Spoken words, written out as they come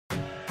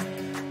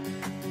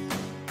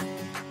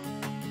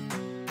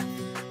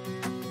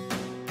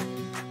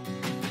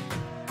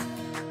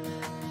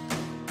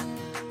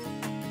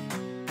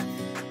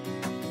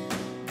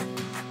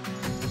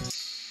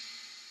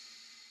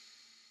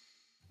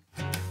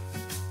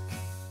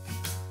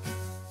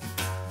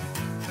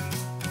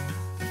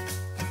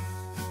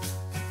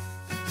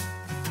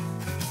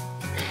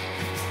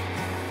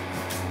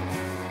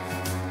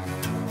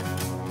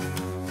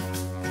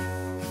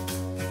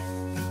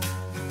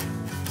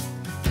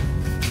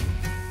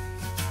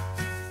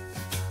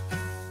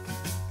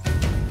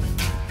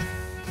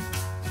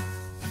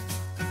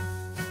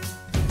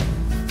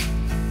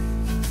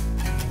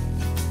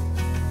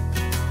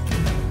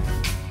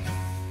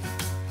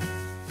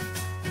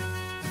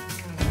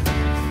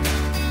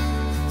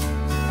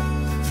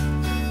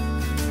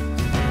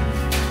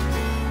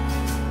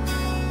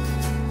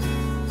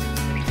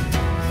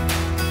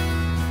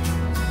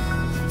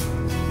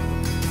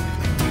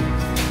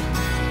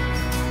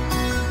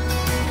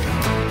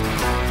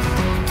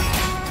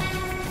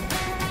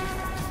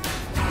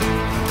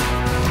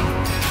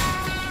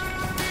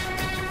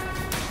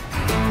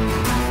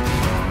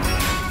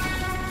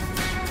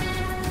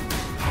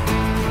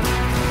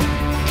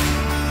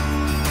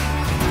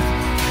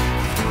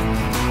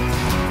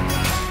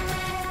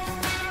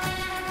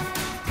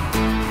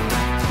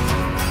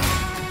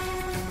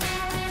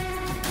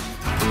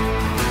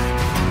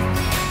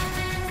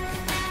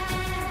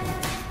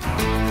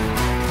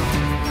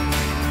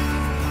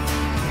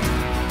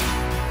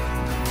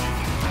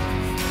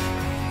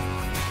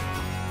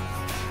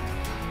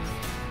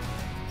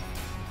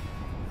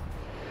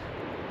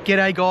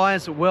G'day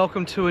guys,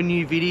 welcome to a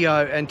new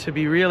video, and to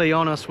be really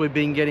honest, we've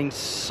been getting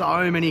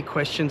so many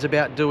questions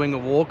about doing a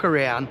walk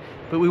around,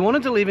 but we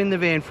wanted to live in the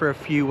van for a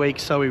few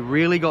weeks so we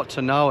really got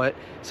to know it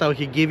so we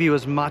could give you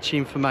as much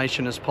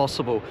information as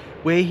possible.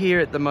 We're here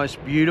at the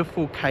most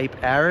beautiful Cape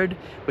Arid,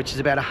 which is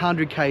about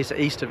 100 k's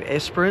east of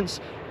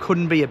Esperance.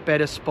 Couldn't be a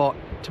better spot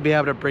to be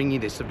able to bring you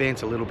this. The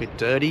van's a little bit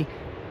dirty,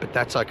 but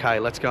that's okay.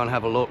 Let's go and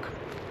have a look.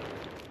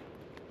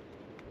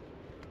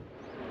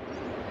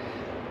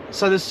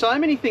 So there's so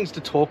many things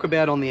to talk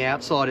about on the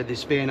outside of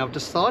this van. I've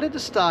decided to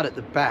start at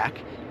the back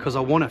because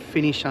I want to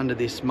finish under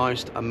this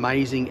most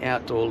amazing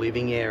outdoor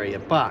living area.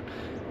 But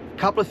a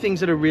couple of things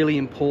that are really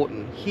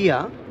important.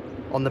 Here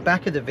on the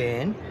back of the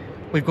van,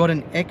 we've got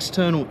an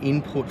external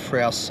input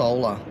for our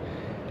solar.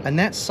 And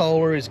that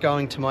solar is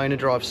going to my inner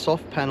drive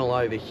soft panel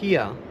over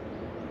here,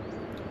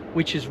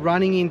 which is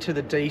running into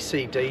the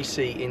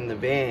DC-DC in the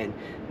van.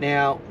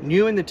 Now,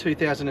 new in the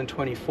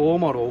 2024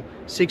 model,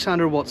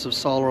 600 watts of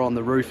solar on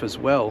the roof as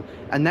well,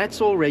 and that's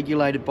all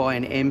regulated by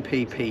an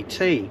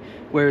MPPT,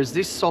 whereas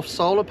this soft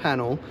solar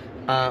panel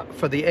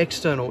for the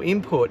external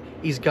input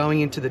is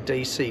going into the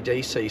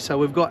DC-DC. So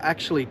we've got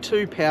actually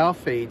two power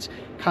feeds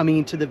coming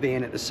into the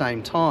van at the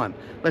same time.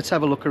 Let's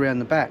have a look around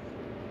the back.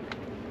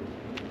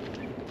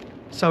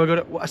 So we've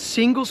got a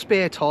single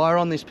spare tyre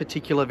on this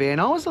particular van.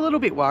 I was a little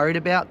bit worried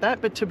about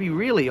that, but to be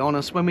really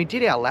honest, when we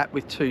did our lap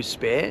with two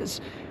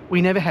spares,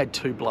 we never had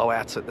two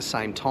blowouts at the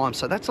same time.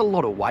 So that's a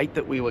lot of weight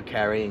that we were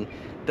carrying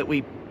that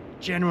we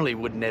generally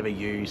would never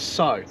use.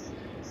 So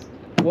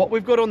what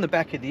we've got on the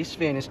back of this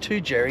van is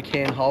two jerry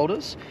can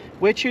holders.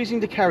 We're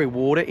choosing to carry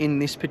water in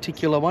this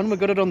particular one. We've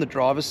got it on the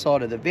driver's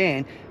side of the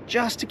van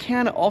just to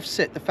kind of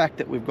offset the fact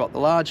that we've got the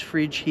large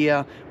fridge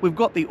here, we've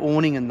got the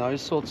awning and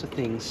those sorts of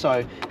things.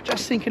 So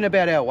just thinking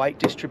about our weight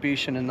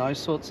distribution and those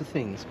sorts of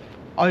things.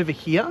 Over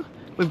here,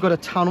 we've got a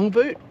tunnel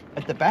boot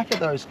at the back of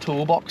those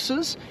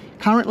toolboxes.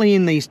 Currently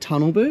in these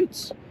tunnel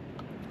boots,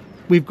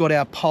 we've got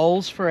our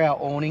poles for our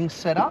awning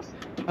set up.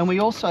 And we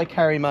also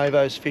carry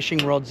Movo's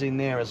fishing rods in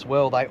there as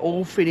well. They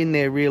all fit in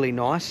there really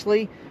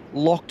nicely,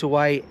 locked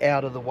away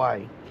out of the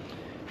way.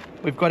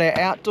 We've got our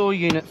outdoor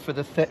unit for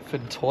the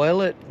Thetford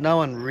toilet. No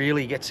one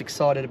really gets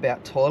excited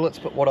about toilets,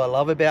 but what I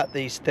love about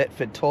these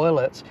Thetford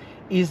toilets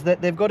is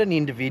that they've got an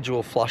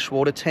individual flush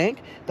water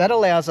tank. That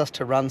allows us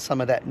to run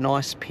some of that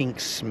nice pink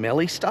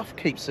smelly stuff,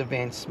 keeps the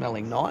van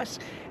smelling nice.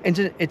 And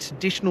it's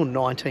additional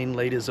 19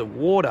 litres of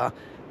water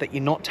that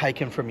you're not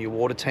taking from your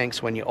water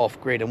tanks when you're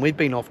off-grid. And we've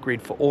been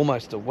off-grid for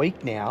almost a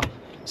week now,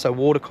 so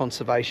water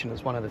conservation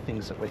is one of the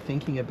things that we're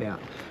thinking about.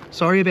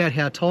 Sorry about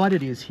how tight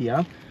it is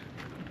here.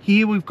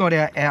 Here we've got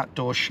our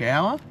outdoor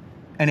shower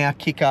and our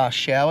kick-ass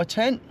shower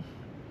tent.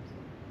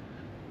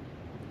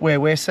 Where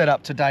we're set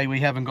up today, we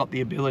haven't got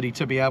the ability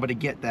to be able to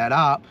get that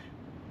up.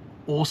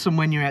 Awesome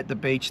when you're at the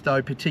beach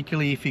though,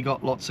 particularly if you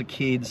got lots of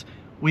kids.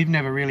 We've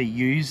never really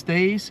used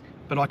these,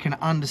 but I can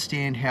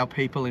understand how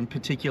people in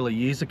particular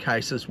user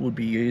cases would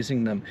be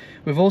using them.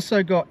 We've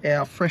also got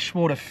our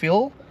freshwater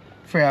fill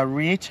for our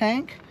rear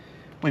tank.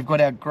 We've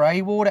got our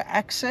grey water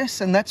access,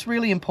 and that's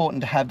really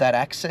important to have that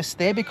access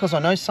there because I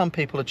know some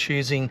people are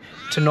choosing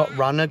to not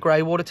run a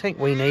grey water tank.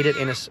 We need it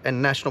in a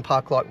national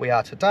park like we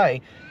are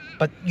today,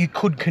 but you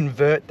could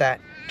convert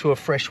that to a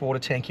freshwater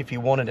tank if you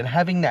wanted, and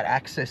having that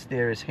access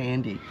there is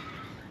handy.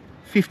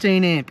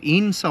 15 amp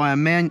in, so our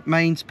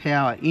mains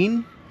power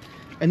in.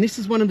 And this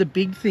is one of the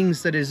big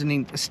things that is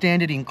a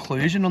standard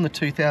inclusion on the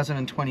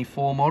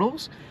 2024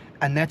 models,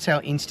 and that's our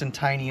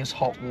instantaneous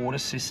hot water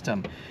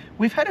system.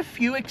 We've had a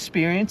few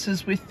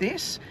experiences with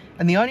this,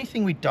 and the only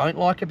thing we don't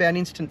like about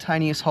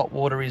instantaneous hot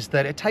water is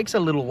that it takes a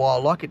little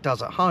while, like it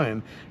does at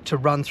home, to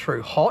run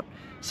through hot.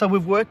 So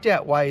we've worked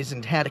out ways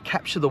and how to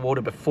capture the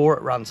water before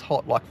it runs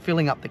hot, like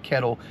filling up the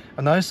kettle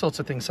and those sorts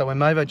of things. So when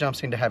Movo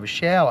jumps in to have a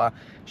shower,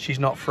 she's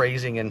not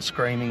freezing and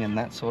screaming and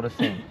that sort of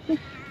thing.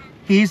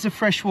 Here's the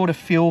freshwater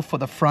fill for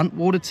the front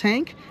water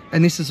tank,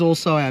 and this is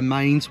also our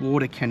mains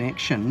water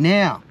connection.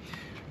 Now,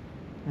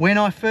 when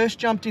I first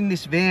jumped in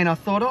this van, I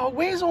thought, oh,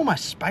 where's all my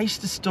space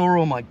to store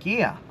all my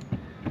gear?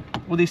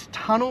 Well, this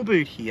tunnel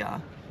boot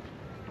here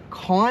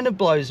kind of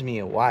blows me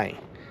away.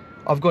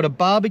 I've got a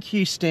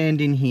barbecue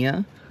stand in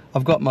here.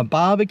 I've got my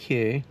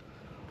barbecue.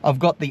 I've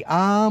got the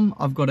arm.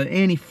 I've got an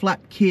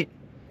anti-flap kit.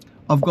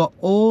 I've got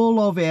all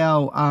of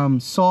our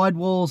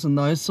sidewalls and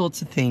those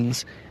sorts of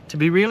things. To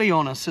be really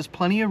honest, there's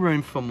plenty of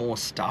room for more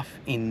stuff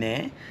in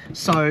there.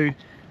 So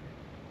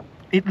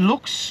it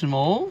looks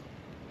small,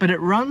 but it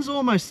runs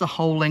almost the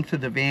whole length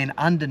of the van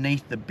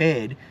underneath the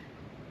bed,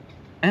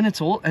 and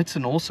it's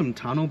an awesome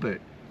tunnel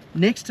boot.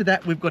 Next to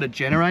that, we've got a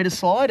generator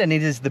slide, and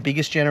it is the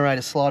biggest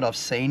generator slide I've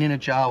seen in a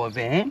Jawa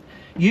van.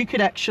 You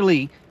could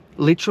actually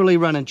literally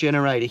run a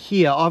generator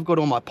here. I've got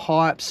all my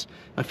pipes,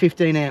 a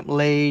 15 amp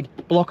lead,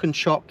 block and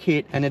shock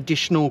kit, an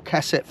additional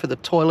cassette for the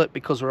toilet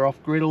because we're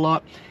off grid a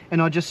lot.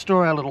 And I just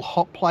store our little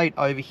hot plate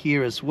over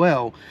here as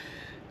well.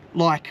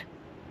 Like,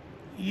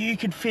 you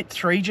could fit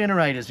 3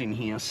 generators in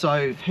here,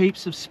 so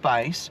heaps of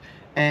space.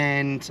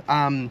 And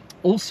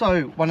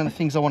also one of the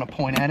things I want to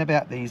point out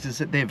about these is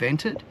that they're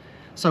vented.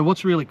 So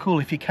what's really cool,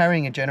 if you're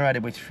carrying a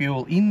generator with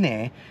fuel in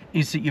there,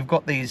 is that you've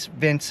got these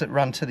vents that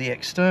run to the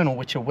external,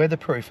 which are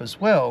weatherproof as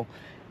well.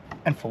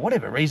 And for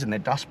whatever reason, they're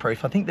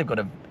dustproof. I think they've got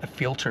a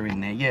filter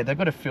in there. Yeah, they've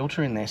got a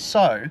filter in there.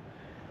 So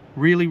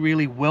really,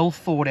 really well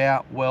thought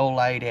out, well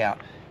laid out.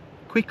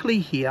 Quickly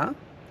here,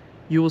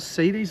 you will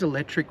see these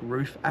electric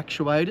roof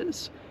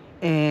actuators.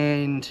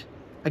 And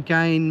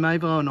again,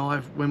 Mavo and I,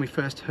 when we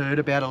first heard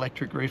about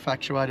electric roof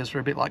actuators, were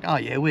a bit like, oh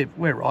yeah,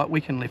 we're right,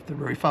 we can lift the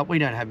roof up. We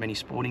don't have many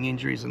sporting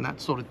injuries and that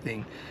sort of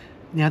thing.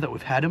 Now that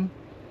we've had them,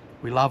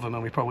 we love them,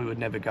 and we probably would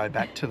never go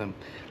back to them.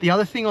 The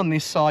other thing on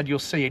this side, you'll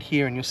see it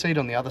here, and you'll see it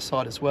on the other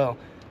side as well.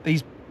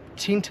 These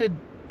tinted,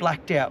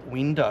 blacked out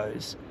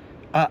windows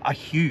are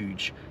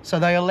huge. So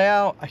they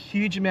allow a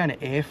huge amount of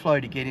airflow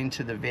to get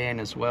into the van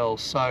as well.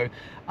 So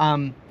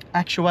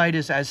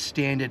actuators as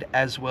standard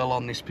as well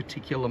on this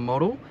particular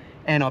model.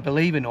 And I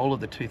believe in all of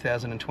the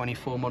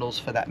 2024 models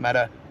for that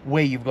matter,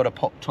 where you've got a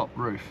pop top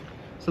roof.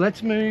 So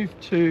let's move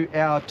to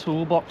our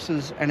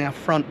toolboxes and our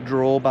front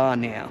drawbar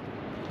now.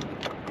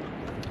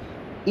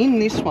 In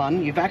this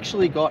one, you've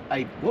actually got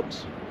a,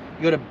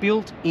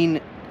 built-in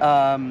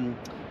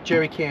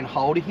jerry can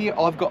holder here.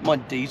 I've got my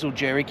diesel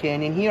jerry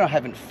can in here. I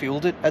haven't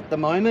filled it at the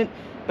moment,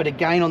 but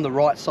again, on the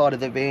right side of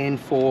the van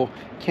for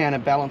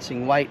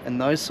counterbalancing weight and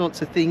those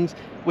sorts of things.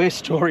 We're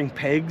storing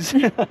pegs.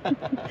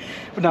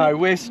 No,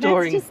 we're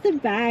storing... That's just the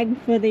bag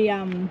for the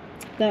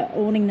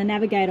awning, the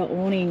navigator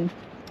awning.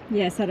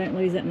 Yes, I don't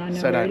lose it, and I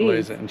know where it is. So don't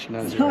lose it, and she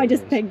knows. So I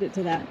just pegged it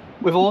to that.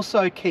 We've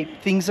also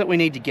kept things that we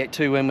need to get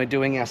to when we're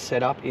doing our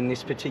setup in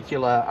this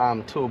particular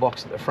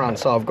toolbox at the front.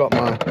 So I've got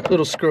my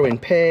little screw-in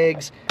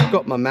pegs,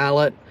 got my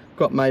mallet,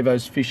 got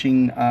Mavo's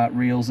fishing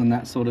reels and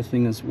that sort of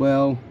thing as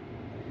well.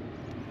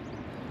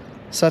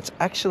 So it's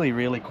actually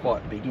really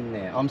quite big in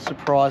there. I'm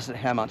surprised at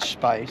how much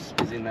space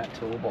is in that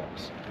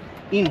toolbox.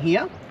 In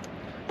here,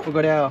 we've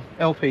got our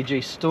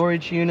LPG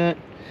storage unit.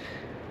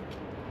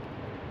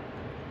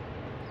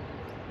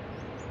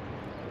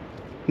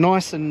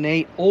 Nice and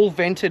neat, all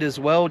vented as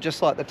well,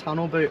 just like the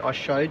tunnel boot I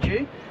showed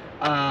you.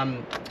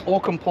 All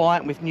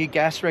compliant with new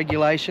gas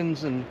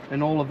regulations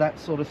and all of that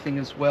sort of thing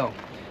as well.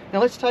 Now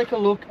let's take a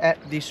look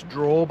at this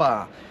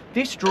drawbar.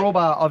 This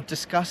drawbar I've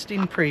discussed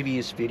in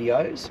previous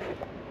videos.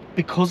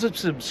 Because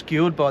it's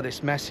obscured by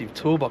this massive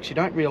toolbox, you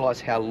don't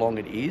realise how long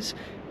it is,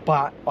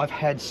 but I've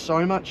had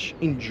so much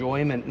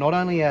enjoyment, not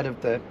only out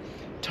of the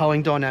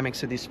towing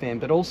dynamics of this van,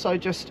 but also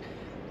just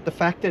the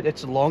fact that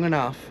it's long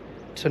enough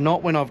to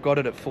not, when I've got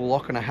it at full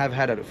lock, and I have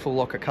had it at full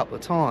lock a couple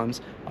of times,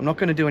 I'm not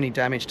going to do any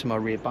damage to my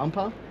rear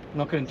bumper. I'm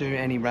not going to do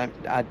any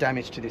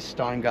damage to this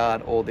stone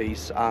guard or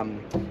these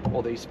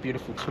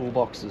beautiful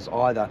toolboxes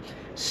either.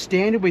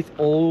 Standard with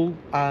all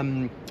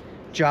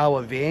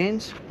Jawa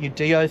vans, your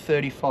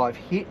DO35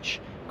 hitch,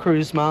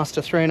 Cruise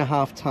Master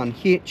 3.5 ton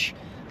hitch.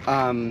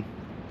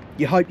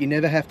 You hope you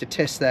never have to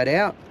test that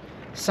out.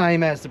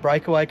 Same as the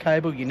breakaway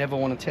cable, you never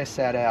want to test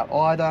that out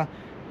either.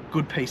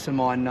 Good peace of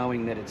mind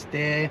knowing that it's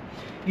there.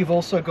 You've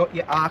also got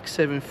your ARC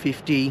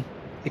 750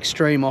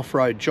 extreme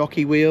off-road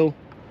jockey wheel.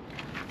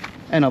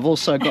 And I've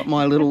also got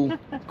my little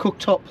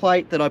cooktop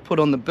plate that I put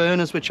on the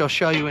burners, which I'll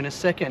show you in a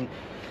second.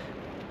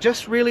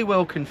 Just really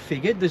well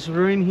configured. There's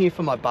room here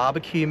for my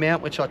barbecue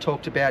mount, which I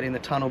talked about in the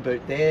tunnel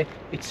boot there.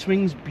 It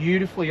swings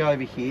beautifully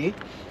over here.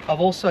 I've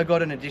also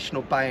got an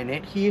additional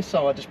bayonet here,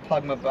 so I just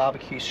plug my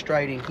barbecue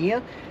straight in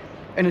here.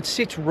 And it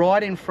sits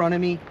right in front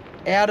of me,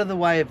 out of the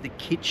way of the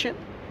kitchen.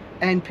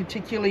 And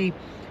particularly,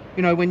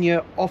 you know, when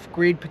you're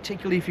off-grid,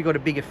 particularly if you've got a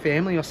bigger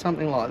family or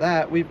something like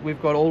that,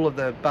 we've got all of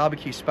the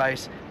barbecue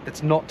space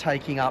that's not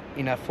taking up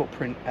in our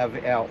footprint of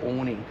our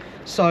awning.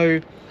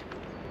 So,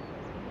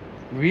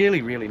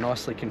 really, really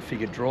nicely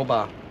configured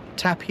drawbar.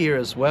 Tap here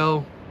as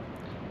well.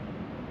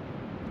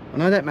 I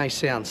know that may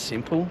sound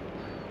simple,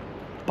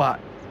 but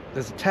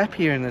there's a tap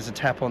here and there's a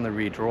tap on the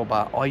rear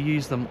drawbar. I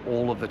use them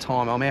all of the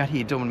time. I'm out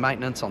here doing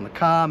maintenance on the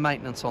car,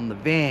 maintenance on the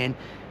van.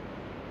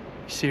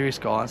 Serious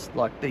guys,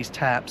 like these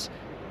taps,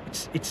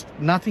 it's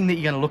nothing that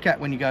you're going to look at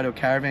when you go to a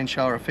caravan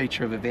show or a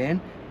feature of a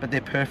van, but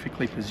they're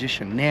perfectly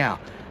positioned. Now,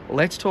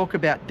 let's talk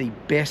about the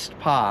best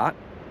part,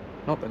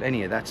 not that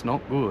any of that's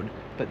not good,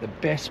 but the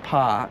best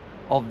part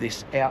of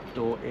this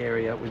outdoor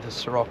area with the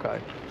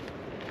Sirocco.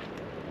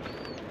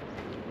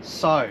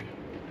 So,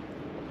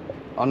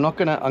 I'm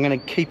gonna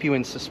keep you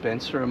in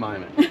suspense for a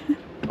moment.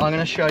 I'm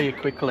gonna show you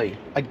quickly.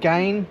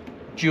 Again,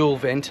 dual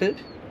vented,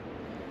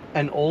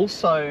 and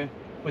also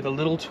with a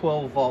little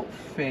 12-volt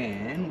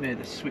fan where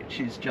the switch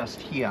is just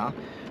here.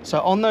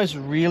 So on those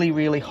really,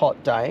 really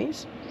hot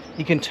days,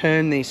 you can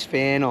turn this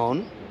fan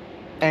on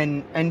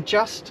and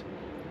just,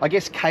 I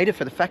guess, cater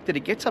for the fact that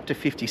it gets up to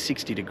 50,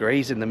 60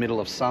 degrees in the middle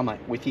of summer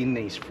within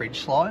these fridge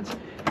slides.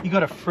 You've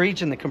got a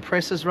fridge and the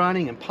compressor's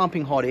running and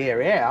pumping hot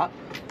air out.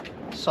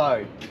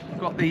 So you've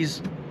got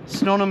these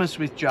synonymous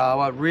with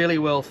Jawa, really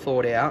well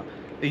thought out,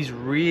 these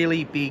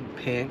really big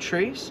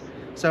pantries.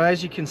 So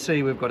as you can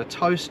see, we've got a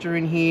toaster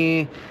in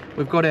here.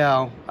 We've got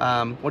our,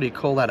 what do you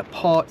call that, a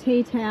pot?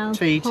 Tea towels.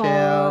 Tea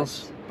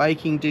towels,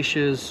 baking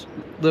dishes,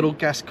 little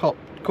gas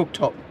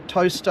cooktop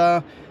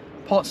toaster,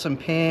 pots and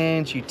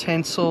pans,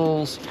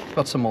 utensils,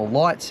 got some more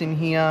lights in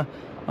here.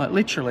 Like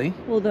literally.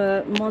 All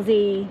the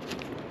Mozzie,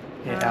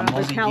 our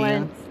Mozzie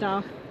gear.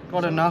 Stuff.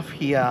 Got enough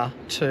here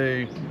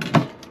to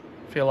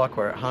feel like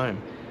we're at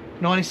home.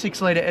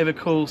 96 litre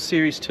Evercool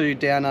Series 2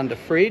 down under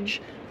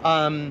fridge.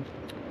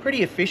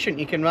 Pretty efficient.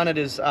 You can run it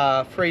as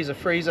freezer,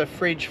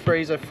 fridge,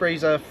 fridge.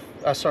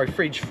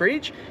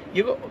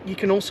 You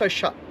can also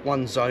shut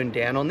one zone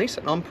down on this,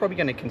 and I'm probably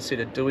going to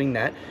consider doing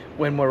that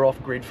when we're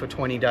off grid for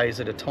 20 days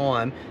at a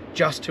time,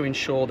 just to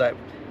ensure that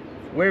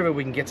wherever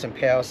we can get some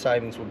power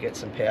savings, we'll get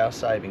some power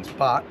savings.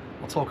 But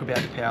I'll talk about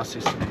the power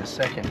system in a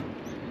second.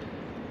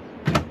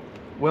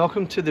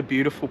 Welcome to the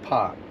beautiful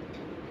part.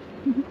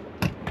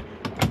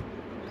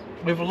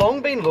 We've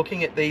long been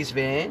looking at these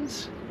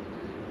vans,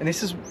 and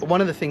this is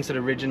one of the things that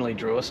originally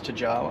drew us to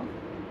Jawa,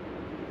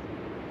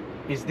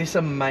 is this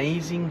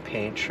amazing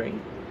pantry.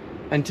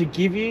 And to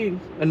give you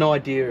an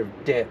idea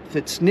of depth,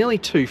 it's nearly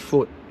 2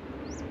 foot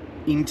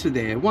into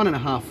there,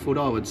 1.5 foot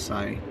I would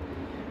say,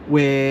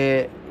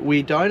 where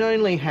we don't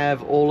only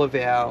have all of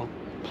our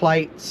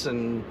plates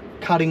and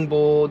cutting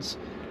boards,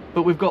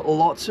 but we've got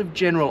lots of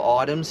general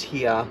items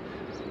here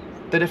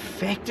that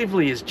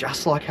effectively is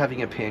just like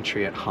having a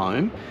pantry at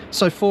home.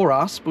 So for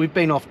us, we've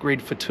been off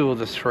grid for 2 of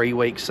the 3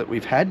 weeks that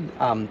we've had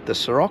the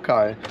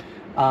Sirocco.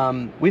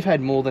 We've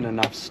had more than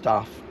enough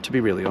stuff, to be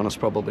really honest,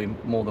 probably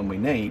more than we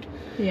need.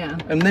 Yeah.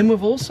 And then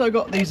we've also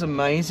got these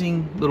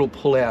amazing little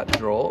pull-out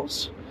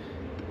drawers.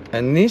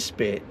 And this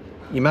bit,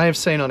 you may have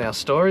seen on our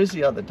stories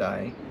the other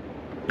day,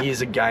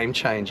 is a game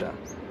changer.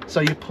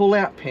 So you pull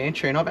out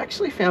pantry, and I've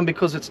actually found,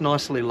 because it's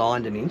nicely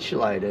lined and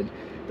insulated,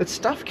 that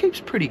stuff keeps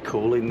pretty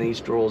cool in these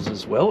drawers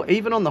as well,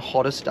 even on the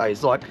hottest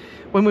days. Like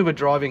when we were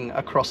driving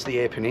across the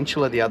Eyre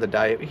Peninsula the other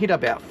day, it hit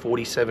about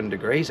 47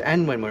 degrees,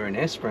 and when we were in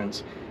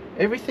Esperance,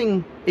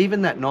 everything,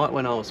 even that night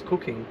when I was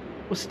cooking,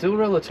 was still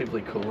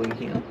relatively cool in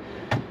here.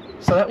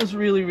 So that was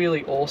really,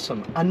 really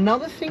awesome.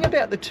 Another thing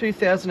about the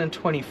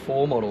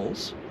 2024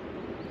 models,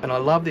 and I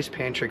love this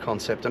pantry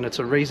concept, and it's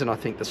a reason I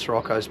think the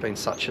Sirocco's been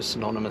such a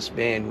synonymous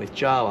van with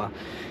Jawa,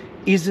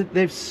 is that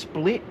they've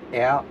split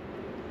out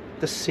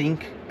the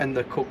sink and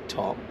the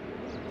cooktop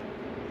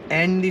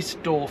and this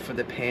door for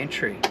the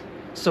pantry.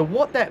 So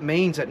what that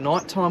means at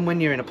night time,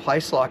 when you're in a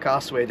place like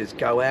us where there's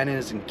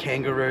goannas and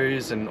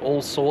kangaroos and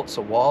all sorts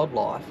of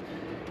wildlife,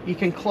 you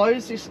can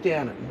close this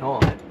down at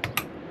night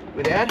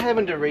without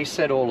having to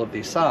reset all of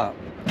this up.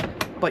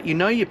 But you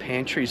know your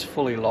pantry's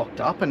fully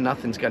locked up and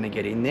nothing's going to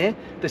get in there.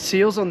 The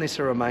seals on this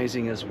are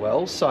amazing as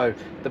well. So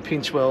the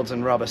pinch welds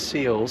and rubber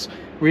seals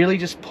really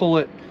just pull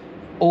it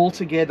all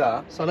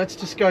together. So let's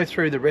just go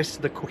through the rest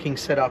of the cooking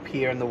setup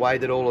here and the way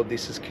that all of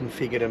this is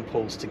configured and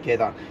pulls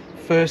together.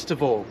 First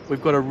of all,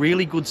 we've got a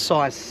really good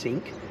size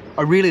sink.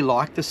 I really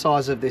like the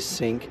size of this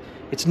sink.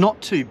 It's not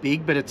too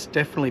big, but it's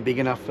definitely big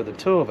enough for the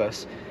 2 of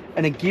us.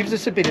 And it gives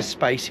us a bit of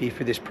space here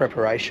for this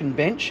preparation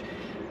bench.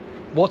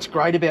 What's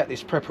great about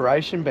this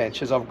preparation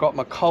bench is I've got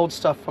my cold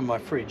stuff from my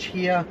fridge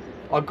here.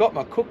 I've got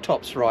my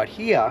cooktops right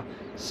here.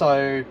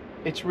 So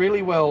it's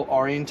really well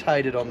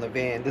orientated on the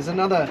van. There's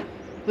another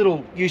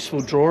little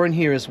useful drawer in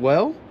here as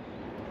well,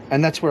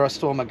 and that's where I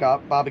store my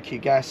barbecue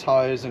gas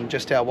hose and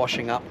just our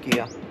washing up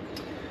gear.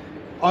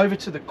 Over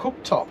to the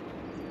cooktop.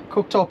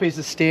 Cooktop is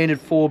a standard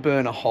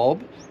 4-burner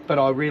hob, but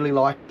I really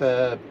like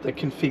the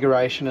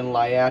configuration and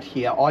layout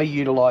here. I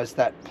utilize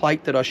that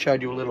plate that I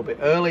showed you a little bit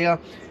earlier,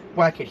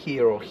 whack it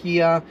here or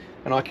here,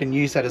 and I can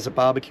use that as a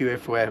barbecue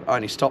if we're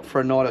only stopped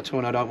for a night or 2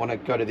 and I don't want to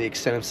go to the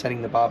extent of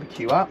setting the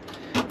barbecue up.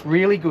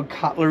 Really good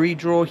cutlery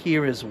drawer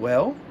here as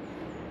well.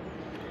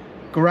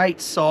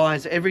 Great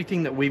size,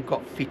 everything that we've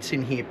got fits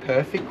in here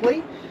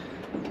perfectly.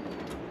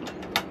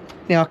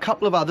 Now a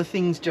couple of other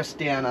things just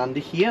down under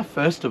here.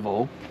 First of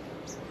all,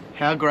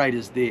 how great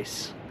is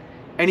this?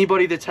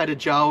 Anybody that's had a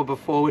Jawa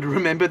before would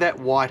remember that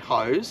white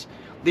hose.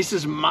 This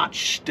is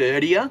much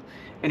sturdier,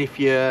 and if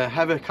you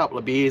have a couple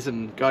of beers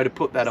and go to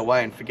put that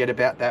away and forget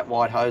about that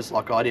white hose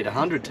like I did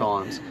 100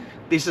 times,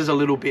 this is a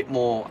little bit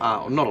more,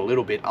 not a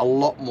little bit, a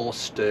lot more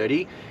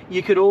sturdy.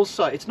 You could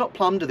also, it's not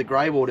plumbed to the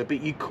grey water,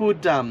 but you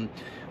could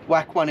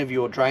whack one of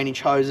your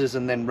drainage hoses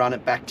and then run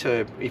it back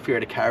to, if you're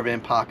at a caravan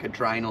park, a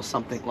drain or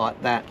something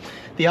like that.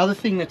 The other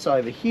thing that's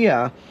over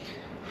here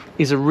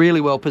is a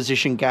really well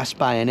positioned gas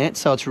bayonet,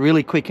 so it's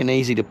really quick and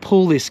easy to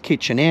pull this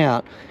kitchen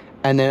out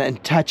and then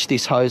attach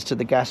this hose to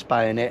the gas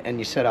bayonet and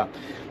you set up.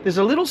 There's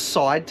a little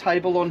side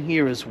table on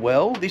here as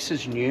well. This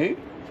is new,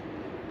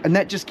 and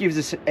that just gives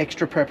us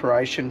extra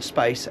preparation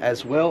space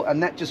as well,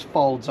 and that just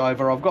folds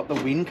over. I've got the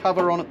wind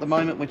cover on at the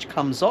moment which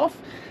comes off,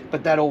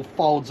 but that all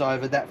folds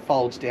over, that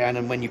folds down,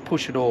 and when you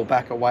push it all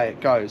back, away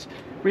it goes.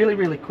 Really,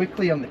 really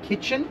quickly on the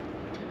kitchen.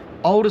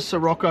 Older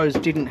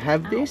Siroccos didn't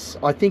have this.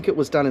 I think it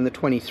was done in the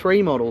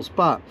 23 models,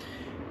 but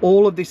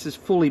All of this is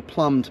fully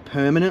plumbed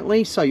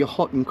permanently, so your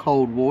hot and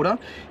cold water,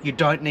 you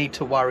don't need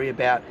to worry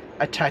about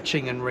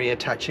attaching and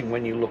reattaching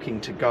when you're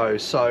looking to go.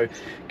 So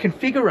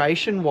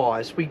configuration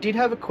wise, we did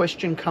have a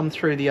question come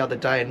through the other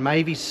day and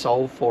Mavi's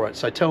solved for it.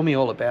 So tell me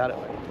all about it.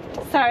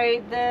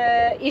 So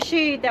the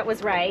issue that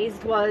was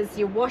raised was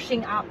you're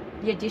washing up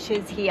your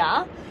dishes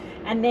here,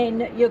 and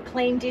then your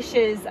clean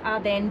dishes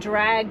are then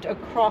dragged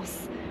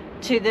across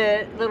to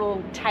the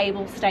little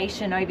table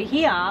station over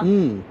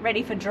here,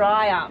 ready for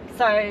dry up.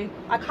 So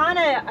I kind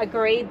of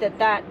agreed that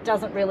that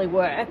doesn't really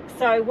work.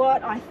 So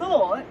what I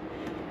thought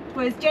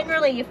was,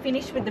 generally you're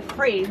finished with the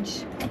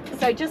fridge,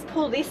 so just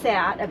pull this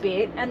out a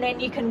bit and then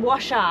you can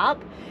wash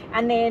up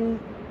and then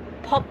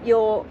pop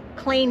your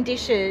clean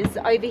dishes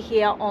over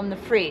here on the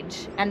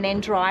fridge and then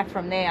dry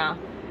from there.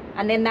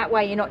 And then that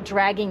way you're not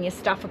dragging your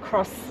stuff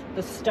across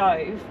the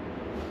stove.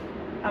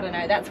 I don't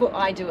know, that's what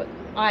I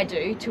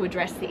do to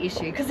address the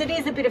issue, because it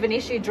is a bit of an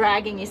issue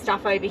dragging your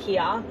stuff over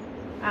here.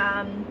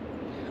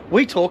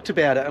 We talked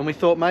about it and we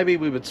thought maybe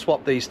we would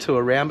swap these two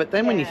around, but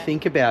then when you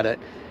think about it,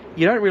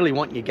 you don't really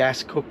want your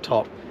gas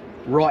cooktop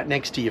right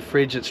next to your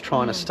fridge that's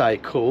trying to stay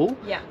cool.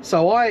 Yeah.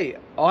 So I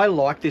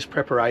like this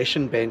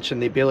preparation bench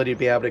and the ability to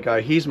be able to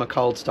go, here's my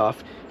cold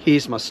stuff,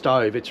 here's my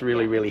stove. It's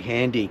really, really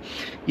handy.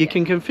 You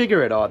can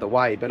configure it either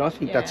way, but I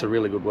think that's a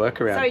really good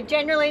workaround. So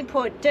generally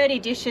put dirty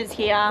dishes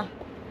here,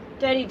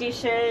 dirty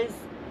dishes,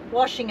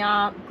 washing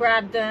up,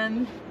 grab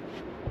them,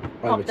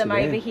 pop them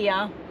over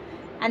here.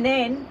 And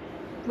then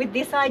with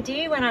this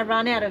idea, when I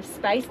run out of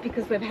space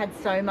because we've had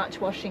so much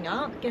washing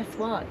up, guess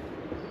what?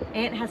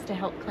 Ant has to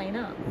help clean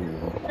up.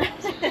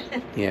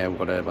 Yeah,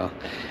 whatever.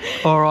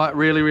 All right,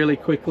 really, really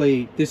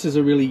quickly, this is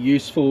a really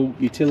useful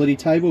utility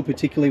table,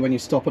 particularly when you're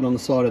stopping on the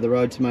side of the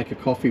road to make a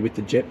coffee with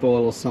the jet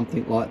boil or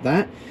something like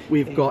that.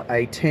 We've got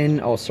a 15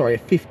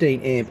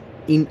 amp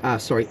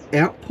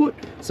output.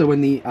 So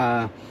when the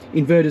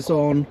inverter's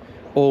on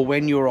or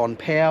when you're on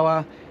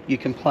power, you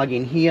can plug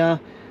in here.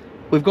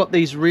 We've got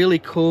these really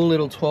cool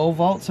little 12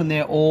 volts and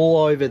they're all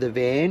over the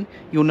van.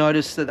 You'll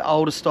notice that the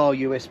older style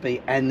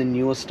USB and the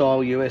newer style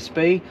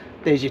USB,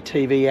 there's your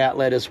TV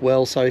outlet as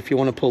well. So if you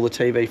want to pull the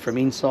TV from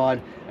inside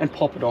and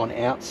pop it on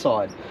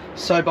outside.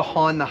 So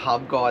behind the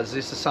hub, guys,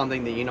 this is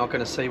something that you're not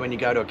going to see when you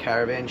go to a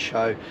caravan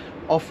show.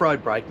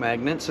 Off-road brake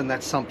magnets, and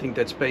that's something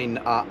that's been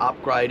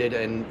upgraded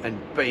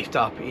and beefed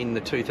up in the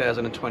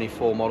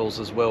 2024 models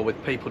as well,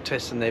 with people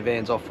testing their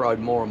vans off-road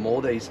more and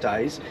more these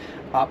days.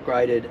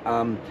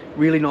 Upgraded,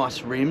 really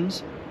nice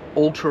rims,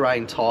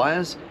 all-terrain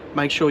tyres.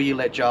 Make sure you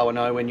let Jawa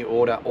know when you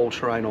order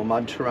all-terrain or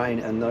mud terrain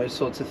and those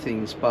sorts of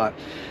things. But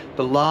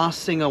the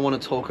last thing I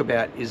want to talk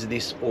about is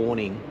this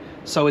awning.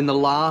 So in the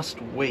last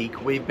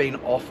week, we've been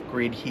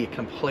off-grid here,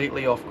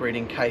 completely off-grid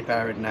in Cape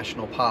Arid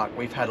National Park.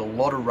 We've had a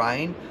lot of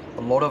rain,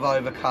 a lot of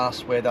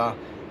overcast weather,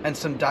 and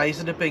some days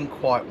that have been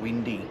quite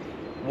windy.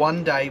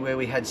 One day where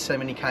we had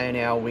 70k an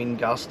hour wind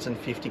gusts and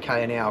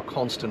 50k an hour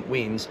constant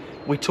winds,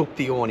 we took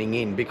the awning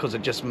in because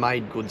it just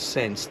made good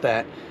sense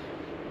that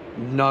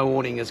no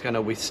awning is going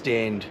to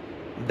withstand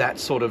that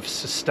sort of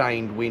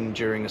sustained wind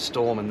during a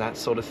storm and that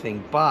sort of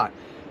thing. But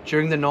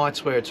during the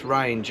nights where it's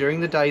rained, during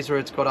the days where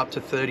it's got up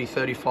to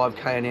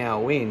 30-35k an hour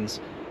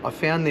winds, I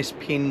found this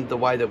pin, the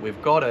way that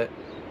we've got it,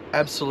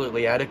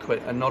 absolutely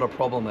adequate and not a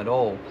problem at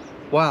all.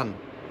 One,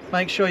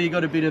 make sure you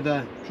got a bit of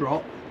a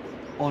drop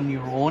on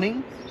your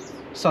awning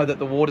so that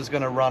the water's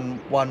going to run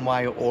one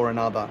way or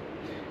another.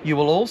 You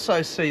will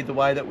also see the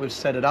way that we've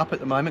set it up at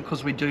the moment,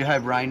 because we do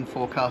have rain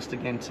forecast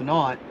again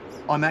tonight.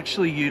 I'm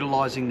actually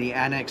utilising the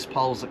annex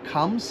poles that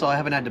come, so I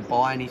haven't had to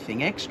buy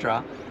anything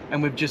extra,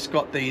 and we've just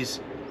got these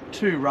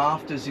two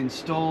rafters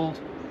installed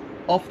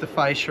off the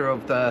fascia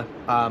of the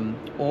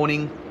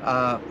awning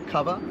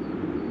cover,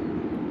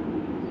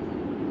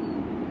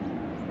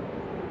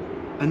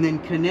 and then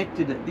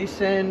connected at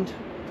this end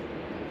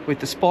with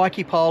the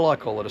spiky pole. I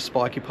call it a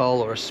spiky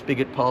pole or a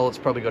spigot pole, it's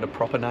probably got a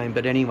proper name,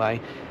 but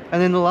anyway.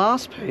 And then the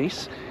last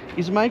piece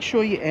is make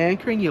sure you're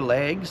anchoring your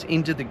legs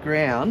into the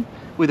ground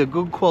with a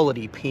good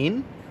quality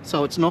pin,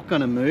 so it's not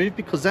going to move,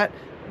 because that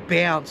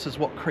bounce is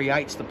what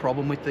creates the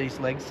problem with these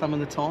legs some of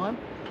the time.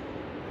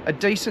 A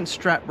decent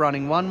strap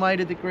running one way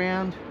to the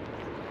ground,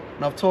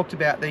 and I've talked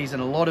about these in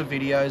a lot of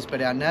videos,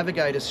 but our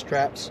navigator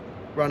straps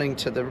running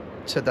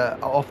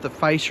off the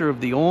fascia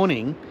of the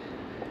awning,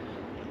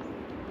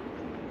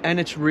 and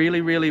it's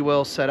really, really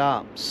well set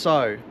up.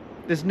 So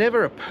there's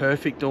never a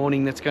perfect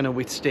awning that's going to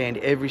withstand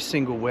every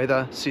single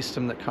weather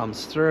system that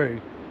comes through.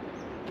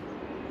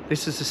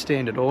 This is a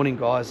standard awning,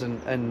 guys,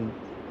 and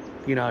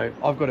you know,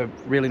 I've got a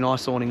really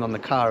nice awning on the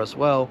car as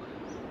well.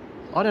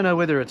 I don't know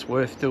whether it's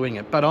worth doing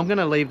it, but I'm going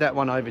to leave that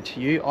one over to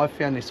you. I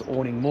found this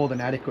awning more than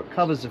adequate.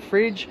 Covers the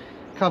fridge,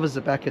 covers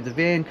the back of the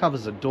van,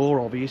 covers the door,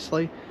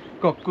 obviously.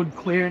 Got good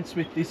clearance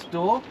with this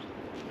door.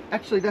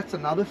 Actually, that's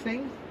another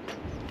thing.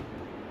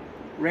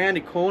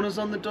 Rounded corners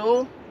on the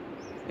door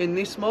in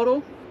this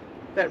model.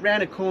 That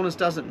rounded corners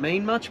doesn't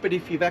mean much, but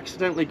if you've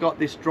accidentally got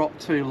this drop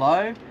too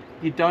low,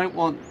 you don't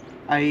want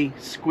a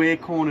square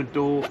corner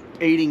door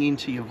eating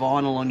into your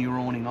vinyl on your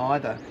awning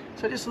either.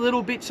 So just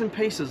little bits and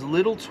pieces,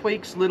 little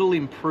tweaks, little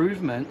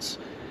improvements.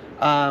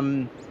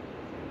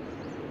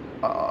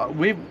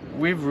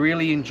 We've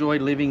really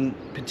enjoyed living,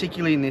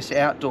 particularly in this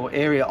outdoor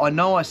area. I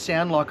know I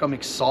sound like I'm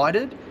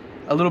excited,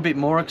 a little bit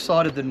more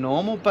excited than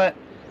normal, but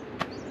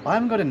I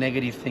haven't got a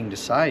negative thing to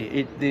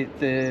say.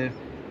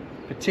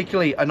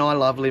 Particularly, and I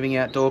love living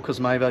outdoor because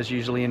Mavo's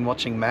usually in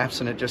watching maths,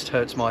 and it just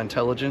hurts my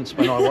intelligence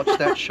when I watch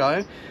that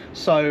show.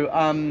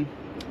 So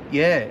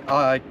yeah,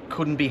 I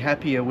couldn't be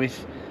happier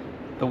with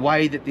the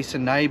way that this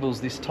enables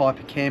this type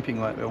of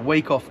camping, like a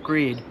week off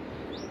grid.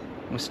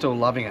 We're still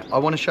loving it. I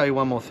want to show you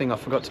one more thing. I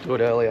forgot to do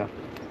it earlier.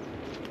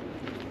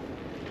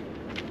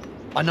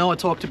 I know I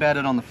talked about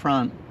it on the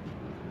front,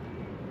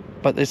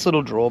 but this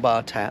little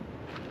drawbar tap,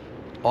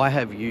 I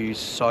have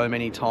used so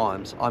many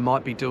times. I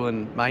might be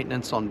doing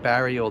maintenance on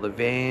Barry or the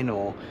van,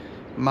 or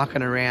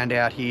mucking around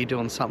out here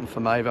doing something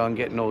for Mavo and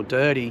getting all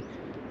dirty.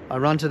 I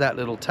run to that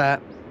little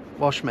tap,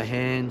 wash my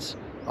hands,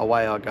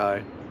 away I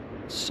go.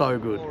 So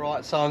good. All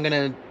right, so I'm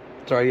gonna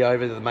throw you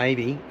over to the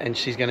Mavi, and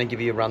she's gonna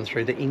give you a run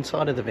through the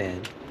inside of the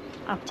van.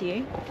 Up to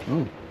you.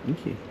 Oh,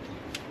 thank you.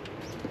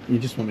 You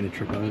just want me to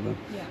trip over?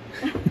 Yeah.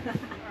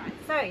 Alright,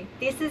 so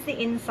this is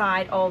the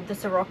inside of the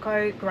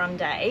Sirocco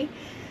Grande.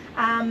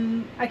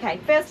 Okay,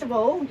 first of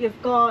all, you've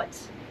got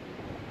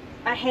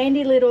a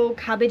handy little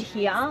cupboard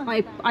here.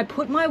 I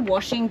put my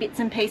washing bits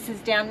and pieces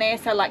down there,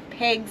 so like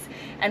pegs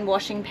and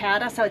washing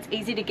powder, so it's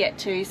easy to get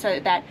to, so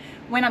that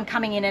when I'm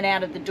coming in and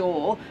out of the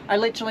door, I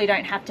literally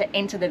don't have to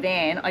enter the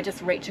van. I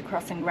just reach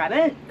across and grab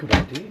it. Good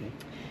idea.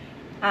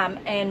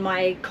 And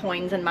my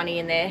coins and money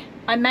in there.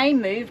 I may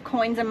move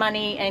coins and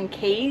money and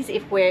keys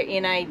if we're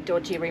in a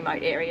dodgy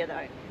remote area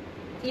though.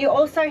 You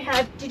also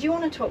have, did you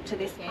want to talk to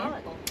this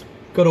yet?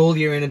 Got all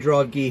your inner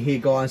drive gear here,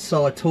 guys.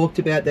 So I talked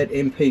about that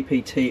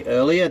MPPT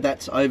earlier.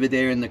 That's over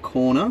there in the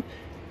corner.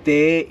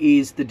 There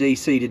is the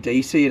DC to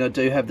DC, and I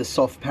do have the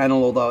soft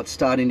panel, although it's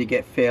starting to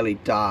get fairly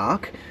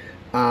dark.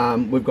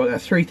 We've got a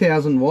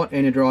 3000 watt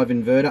inner drive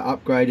inverter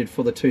upgraded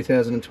for the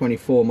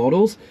 2024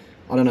 models.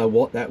 I don't know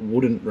what that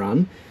wouldn't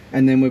run.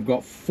 And then we've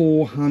got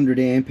 400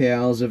 amp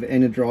hours of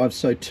Enerdrive,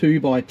 so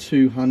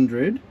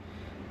 2x200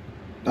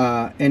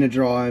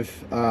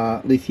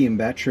 Enerdrive lithium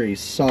batteries.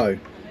 So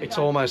it's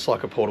almost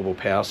like a portable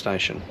power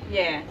station.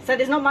 Yeah, so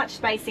there's not much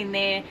space in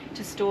there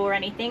to store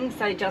anything,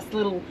 so just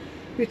little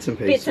bits and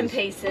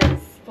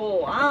pieces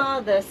for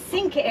the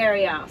sink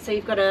area. So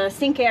you've got a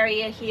sink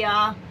area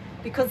here.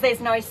 Because there's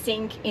no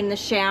sink in the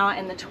shower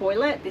and the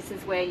toilet, this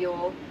is where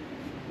your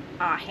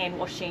hand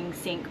washing,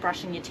 sink,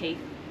 brushing your teeth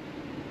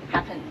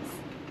happens.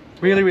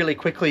 Really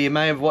quickly, you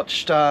may have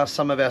watched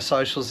some of our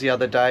socials the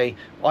other day.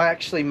 I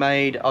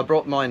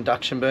brought my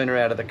induction burner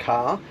out of the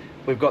car.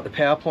 We've got the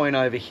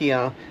PowerPoint over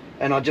here,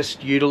 and I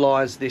just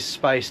utilised this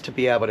space to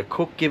be able to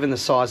cook. Given the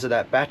size of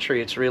that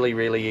battery, it's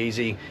really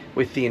easy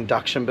with the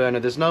induction burner.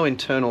 There's no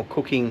internal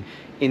cooking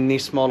in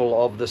this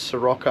model of the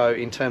Sirocco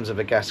in terms of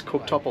a gas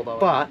cooktop,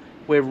 but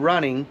we're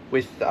running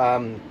with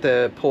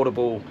the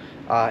portable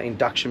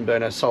induction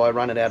burner, so I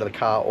run it out of the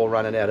car or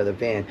run it out of the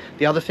van.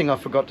 The other thing I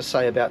forgot to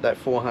say about that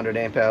 400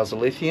 amp hours of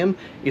lithium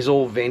is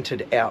all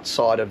vented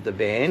outside of the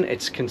van.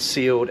 It's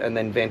concealed and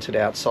then vented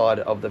outside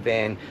of the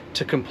van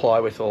to comply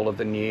with all of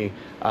the new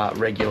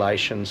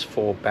regulations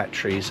for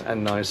batteries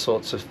and those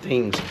sorts of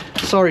things.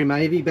 Sorry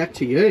Mavi, back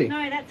to you.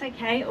 No, that's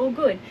okay, all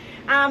good.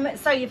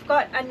 So you've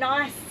got a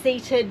nice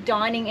seated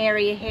dining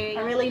area here.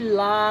 I really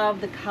love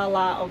the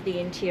colour of the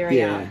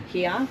interior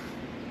here.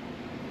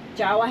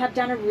 Jawa have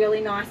done a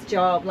really nice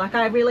job. Like,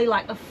 I really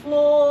like the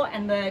floor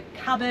and the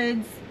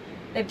cupboards.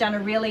 They've done a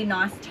really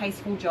nice,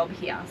 tasteful job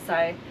here.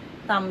 So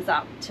thumbs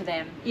up to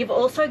them. You've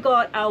also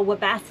got a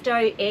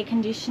Webasto air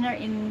conditioner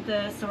in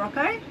the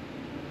Sirocco.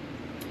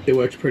 It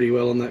works pretty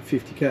well on that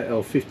 50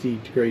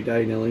 degree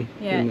day, Nelly.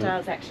 Yeah, it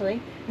does actually.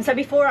 And so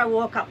before I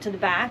walk up to the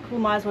back, we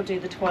might as well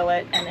do the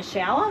toilet and the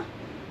shower.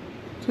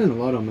 Turn the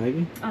light on,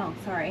 maybe. Oh,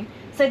 sorry.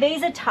 So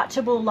these are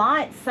touchable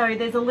lights. So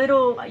there's a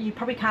little, you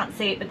probably can't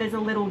see it, but there's a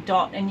little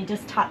dot and you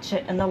just touch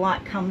it and the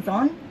light comes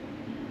on.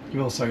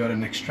 You've also got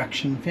an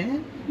extraction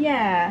fan.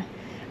 Yeah.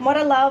 And what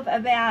I love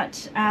about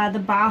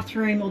the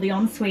bathroom or the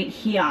ensuite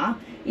here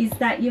is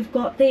that you've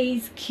got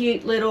these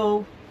cute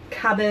little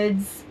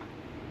cupboards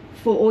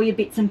for all your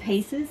bits and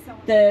pieces.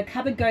 The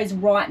cupboard goes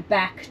right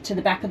back to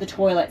the back of the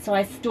toilet. So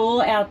I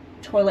store our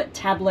toilet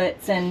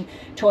tablets and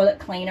toilet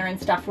cleaner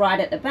and stuff right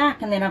at the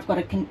back, and then I've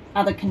got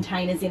other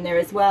containers in there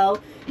as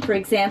well. For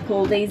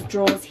example, these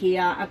drawers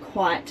here are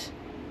quite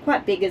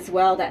big as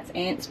well. That's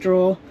Ant's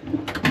drawer.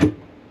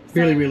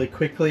 Really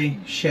quickly,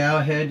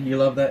 shower head, you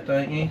love that,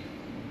 don't you?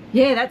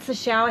 Yeah, that's the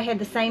shower head,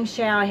 the same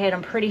shower head,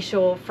 I'm pretty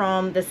sure,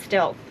 from the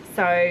Stealth.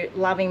 So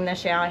loving the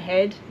shower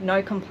head,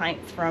 no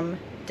complaints from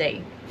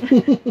Dee.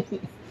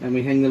 And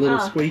we hang the little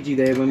squeegee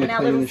there when we're cleaning the shower.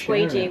 And our little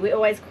squeegee, we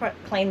always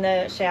clean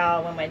the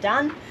shower when we're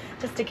done,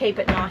 just to keep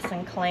it nice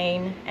and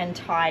clean and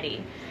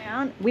tidy.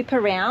 Whip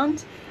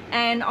around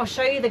and I'll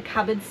show you the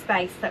cupboard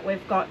space that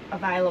we've got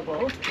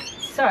available.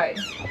 So,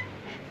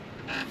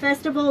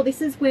 first of all,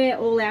 this is where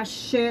all our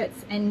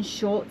shirts and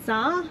shorts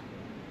are.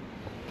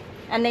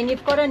 And then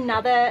you've got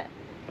another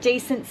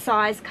decent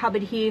sized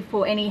cupboard here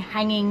for any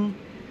hanging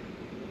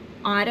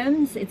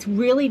items. It's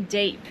really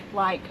deep,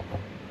 like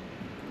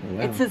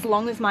Wow. it's as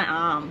long as my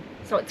arm,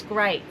 so it's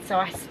great. So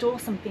I store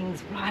some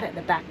things right at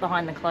the back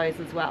behind the clothes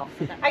as well.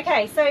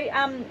 Okay, so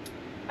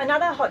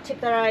another hot tip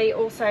that I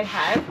also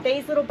have,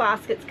 these little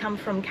baskets come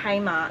from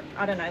Kmart.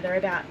 I don't know, they're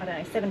about, I don't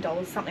know,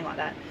 $7, something like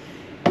that.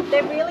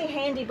 They're really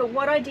handy, but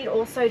what I did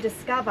also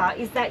discover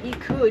is that you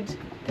could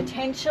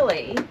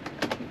potentially,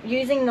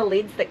 using the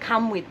lids that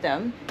come with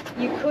them,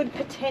 you could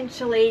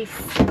potentially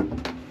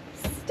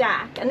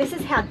stack, and this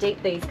is how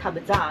deep these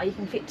cupboards are, you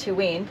can fit 2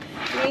 in.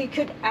 You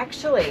could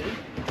actually,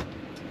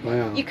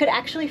 Wow. you could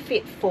actually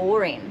fit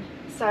 4 in.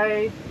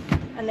 So,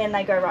 and then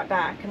they go right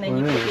back, and then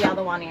you put the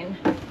other one in.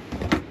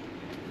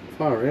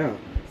 Far out.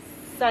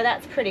 So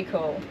that's pretty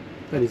cool.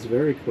 That is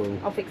very cool.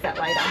 I'll fix that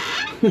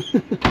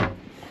later.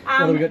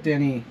 What do we got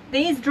down here?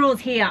 These drawers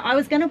here, I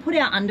was going to put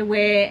our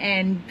underwear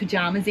and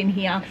pajamas in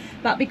here,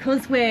 but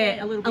because we're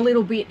a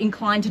little bit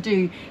inclined to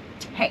do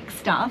tech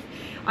stuff,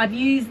 I've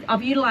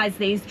utilized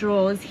these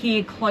drawers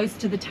here close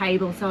to the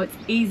table, so it's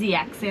easy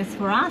access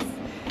for us.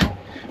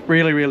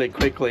 Really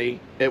quickly,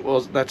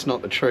 that's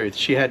not the truth.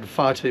 She had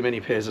far too many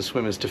pairs of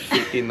swimmers to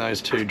fit in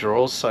those 2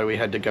 drawers, so we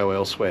had to go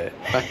elsewhere.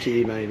 Back to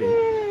you,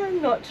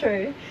 Mavic. Not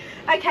true.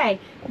 Okay,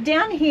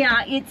 down here,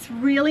 it's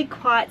really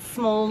quite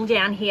small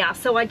down here,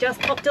 so I just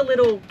popped a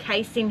little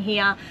case in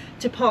here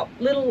to pop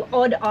little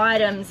odd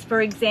items.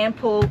 For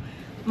example,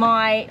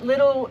 my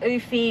little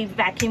Oofy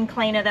vacuum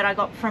cleaner that I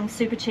got from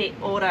Super Cheap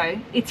Auto.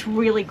 It's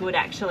really good,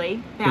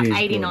 actually, about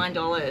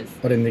 $89.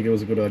 I didn't think it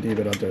was a good idea,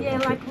 but I do. Yeah,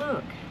 like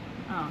look.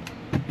 Oh.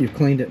 You've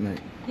cleaned it, mate.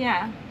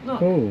 Yeah,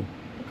 look. Oh.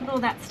 Look at all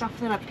that stuff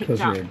that I picked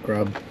Because up. you're a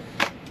grub.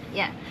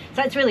 Yeah,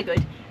 so it's really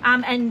good.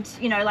 And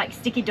you know, like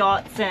sticky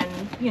dots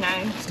and you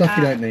know, Stuff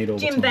you don't need all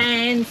the time. gym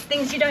bands,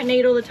 things you don't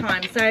need all the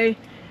time. So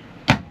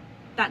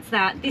that's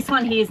that. This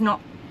one here is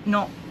not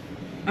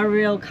a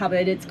real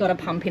cupboard. It's got a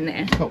pump in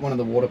there. Got one of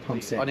the water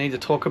pumps in. I need to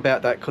talk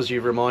about that because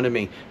you've reminded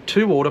me.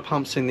 2 water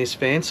pumps in this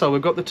van. So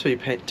we've got the 2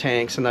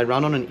 tanks and they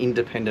run on an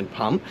independent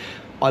pump.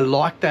 I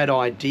like that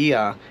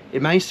idea.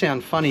 It may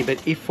sound funny,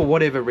 but if for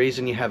whatever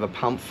reason you have a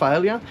pump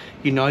failure,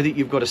 you know that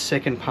you've got a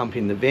second pump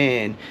in the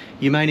van,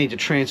 you may need to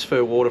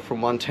transfer water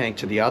from one tank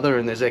to the other,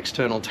 and there's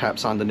external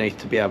taps underneath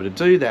to be able to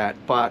do that.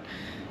 But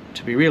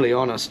to be really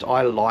honest,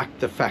 I like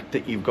the fact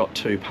that you've got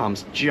 2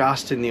 pumps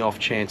just in the off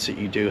chance that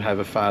you do have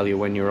a failure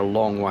when you're a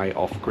long way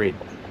off grid.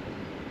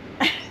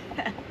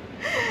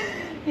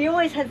 You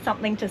always had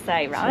something to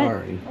say, right?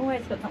 Sorry.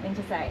 Always got something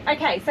to say.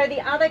 Okay, so the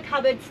other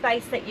cupboard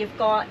space that you've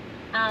got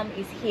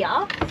is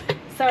here.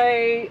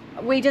 So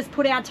we just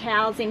put our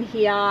towels in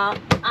here,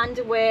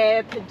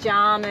 underwear,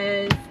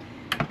 pajamas,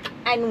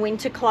 and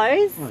winter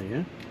clothes. Oh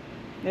yeah.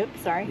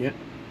 Oops, sorry.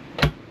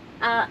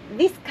 Yeah.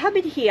 This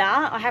cupboard here,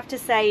 I have to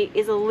say,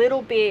 is a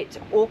little bit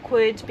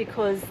awkward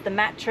because the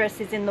mattress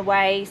is in the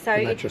way. So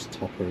The mattress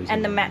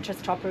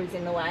topper is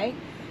in the way.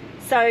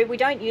 So we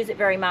don't use it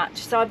very much.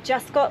 So I've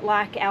just got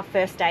like our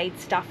first aid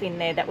stuff in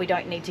there that we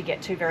don't need to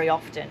get to very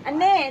often. And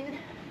then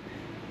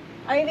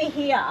over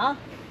here,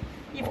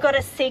 you've got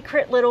a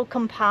secret little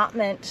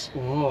compartment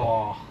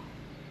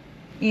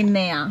in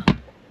there.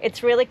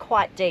 It's really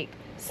quite deep.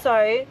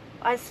 So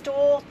I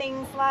store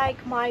things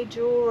like my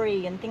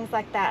jewelry and things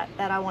like that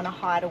I want to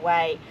hide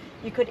away.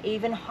 You could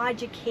even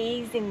hide your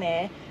keys in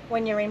there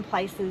when you're in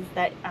places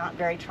that aren't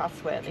very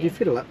trustworthy. Can you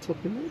fit a laptop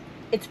in there?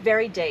 It's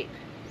very deep.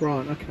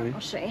 Right, okay.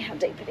 I'll show you how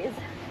deep it is.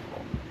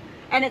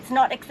 And it's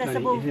not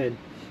accessible. No, your head.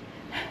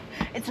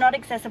 It's not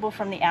accessible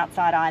from the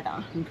outside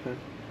either. Okay.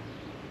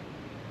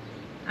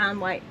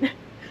 Wait.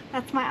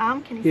 That's my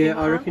arm. Can you see Yeah, my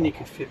I arm? reckon you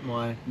could fit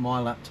my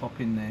laptop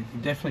in there.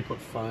 You definitely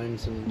put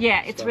phones and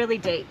Yeah, it's stuff. really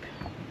deep.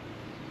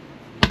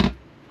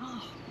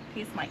 Oh,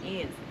 here's my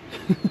ears.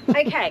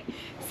 Okay,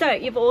 so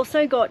you've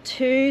also got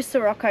 2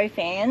 Sirocco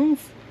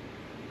fans.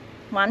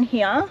 One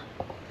here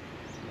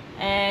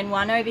and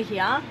one over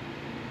here.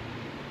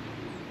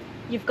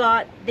 You've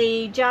got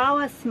the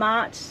Jawa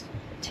Smart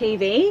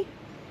TV,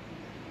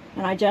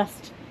 and I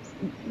just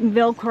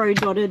Velcro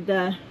dotted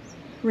the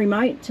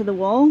remote to the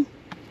wall.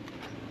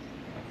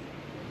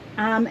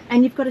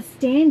 And you've got a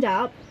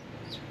stand-up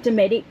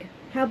Dometic.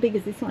 How big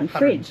is this one?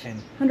 110.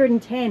 Fridge.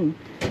 110.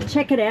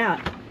 Check it out.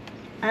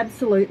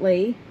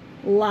 Absolutely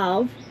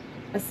love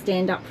a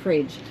stand-up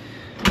fridge.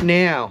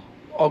 Now,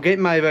 I'll get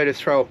Mavo to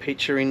throw a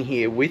picture in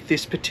here with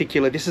this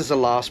particular, this is the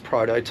last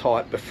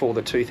prototype before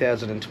the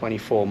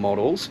 2024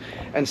 models,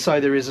 and so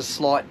there is a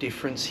slight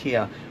difference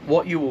here.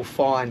 What you will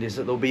find is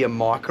that there'll be a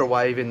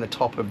microwave in the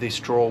top of this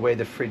drawer where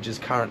the fridge is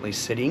currently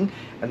sitting,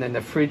 and then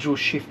the fridge will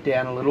shift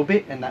down a little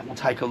bit, and that will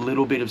take a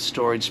little bit of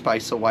storage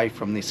space away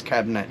from this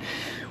cabinet.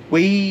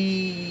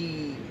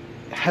 We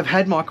have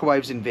had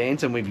microwaves in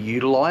vans and we've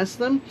utilised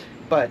them,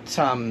 but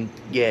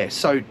yeah,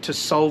 so to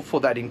solve for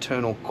that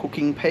internal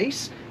cooking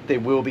piece, there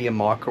will be a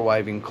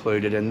microwave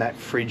included, and that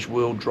fridge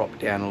will drop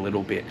down a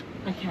little bit.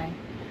 Okay,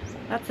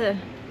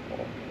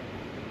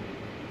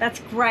 that's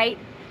great,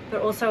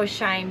 but also a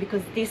shame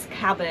because this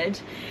cupboard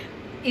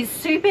is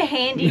super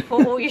handy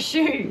for all your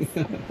shoes.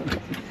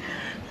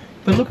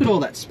 But look at all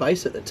that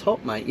space at the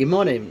top, mate. You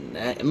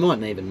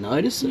mightn't even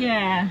notice it.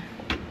 Yeah.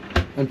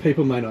 And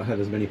people may not have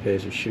as many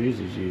pairs of shoes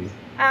as you.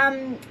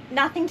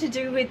 Nothing to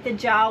do with the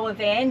Jawa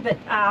van, but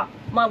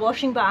my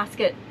washing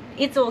basket,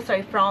 it's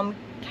also from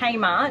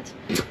Kmart.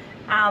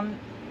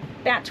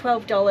 About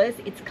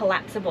 $12. It's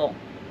collapsible.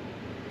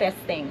 Best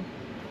thing.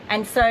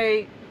 And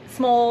so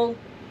small,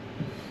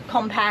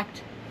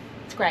 compact.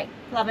 It's great.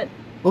 Love it.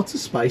 Lots of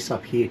space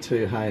up here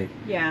too, hey?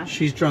 Yeah.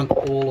 She's drunk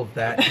all of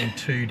that in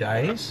 2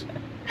 days.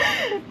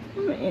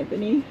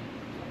 Anthony.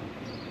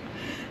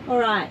 All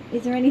right,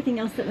 is there anything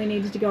else that we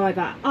needed to go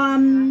over?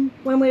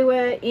 When we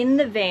were in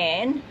the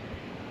van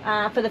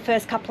for the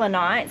first couple of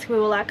nights, we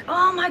were like,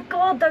 oh my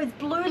God, those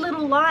blue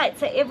little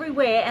lights are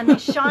everywhere and they're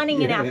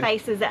shining in our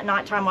faces at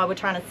night time while we're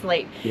trying to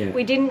sleep. Yeah.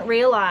 We didn't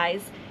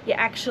realize you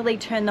actually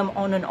turn them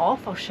on and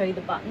off. I'll show you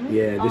the button.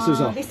 Yeah, this is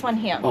this one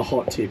here. A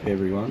hot tip,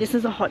 everyone. This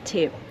is a hot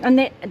tip.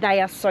 And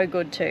they are so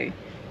good too.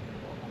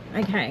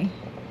 Okay,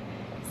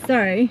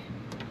 so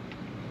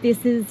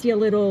this is your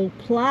little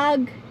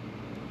plug,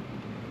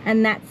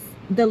 and that's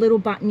the little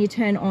button you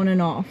turn on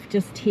and off,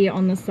 just here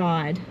on the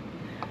side.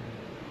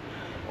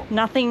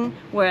 Nothing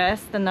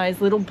worse than those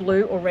little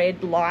blue or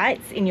red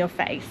lights in your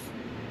face.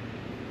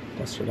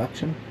 Dust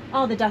reduction.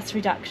 Oh, the dust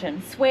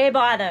reduction. Swear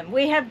by them.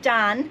 We have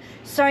done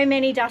so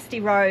many dusty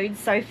roads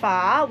so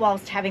far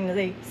whilst having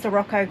the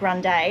Sirocco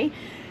Grande.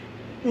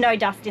 No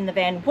dust in the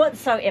van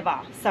whatsoever.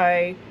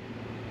 So,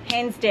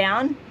 hands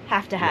down,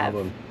 have to have.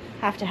 Love them.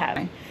 Have to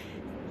have.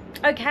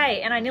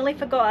 Okay, and I nearly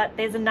forgot,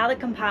 there's another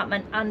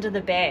compartment under the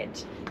bed.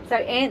 So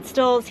Ant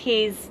stores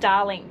his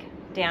Starlink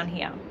down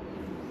here.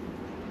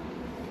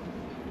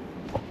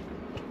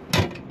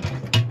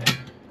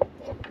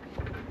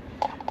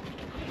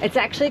 It's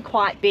actually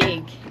quite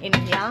big in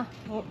here.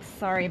 Oops,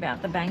 sorry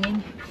about the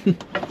banging.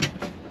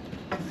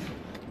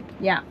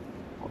 Yeah.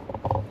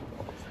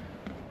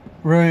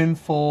 Room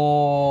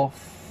for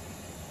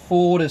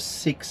 4 to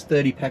 6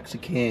 30 packs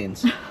of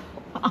cans.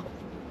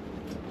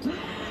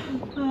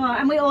 Oh,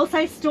 and we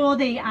also store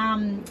the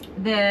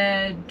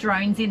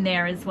drones in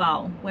there as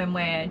well when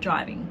we're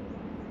driving.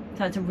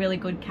 So it's a really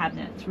good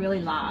cabinet. It's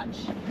really large.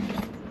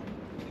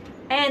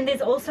 And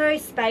there's also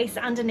space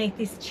underneath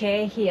this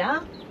chair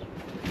here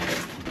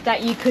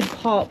that you could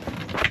pop,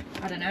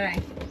 I don't know,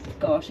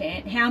 gosh,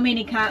 Ant, how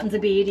many cartons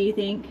of beer do you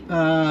think?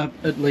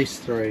 At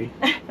least 3.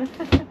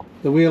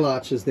 The wheel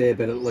arch is there,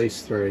 but at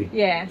least 3.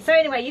 Yeah, so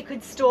anyway, you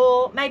could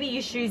store maybe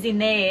your shoes in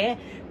there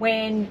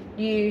when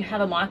you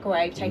have a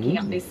microwave taking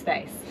up this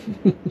space.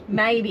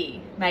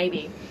 Maybe.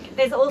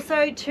 There's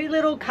also 2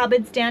 little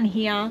cupboards down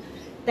here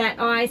that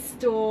I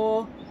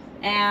store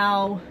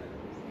our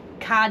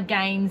card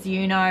games,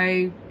 you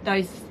know,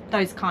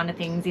 those kind of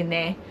things in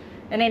there.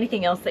 And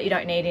anything else that you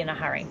don't need in a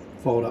hurry.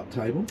 Fold up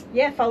table?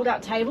 Yeah, fold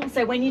up table.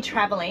 So when you're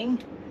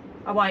traveling,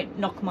 I won't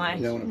knock my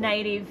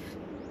native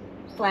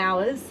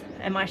flowers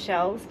and my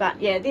shelves.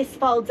 But yeah, this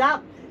folds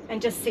up and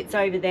just sits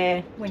over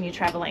there when you're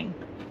traveling.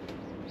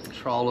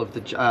 Control of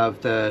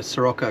the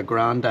Sirocco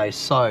Grande.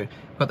 So,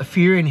 got the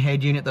Furion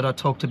head unit that I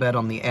talked about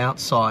on the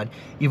outside.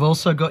 You've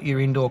also got your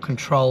indoor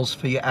controls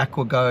for your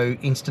AquaGo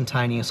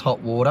instantaneous hot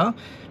water.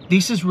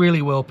 This is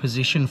really well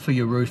positioned for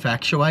your roof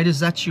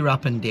actuators. That's your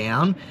up and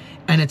down.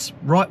 And it's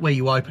right where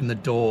you open the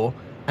door,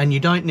 and you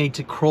don't need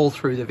to crawl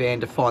through the van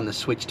to find the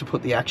switch to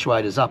put the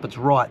actuators up. It's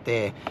right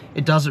there.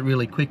 It does it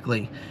really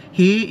quickly.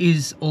 Here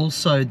is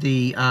also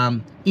the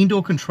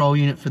indoor control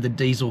unit for the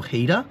diesel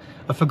heater.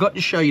 I forgot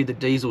to show you the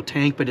diesel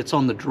tank, but it's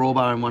on the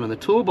drawbar in one of the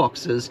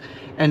toolboxes,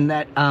 and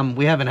that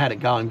we haven't had it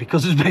going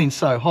because it's been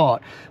so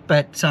hot.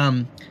 But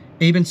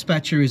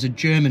Ebenspatcher is a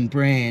German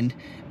brand,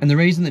 and the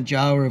reason that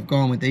Jawa have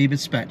gone with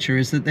Ebenspatcher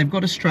is that they've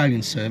got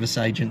Australian service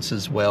agents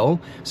as well.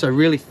 So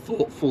really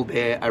thoughtful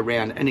there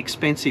around an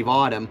expensive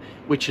item,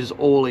 which is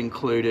all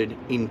included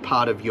in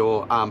part of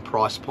your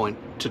price point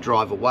to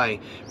drive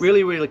away.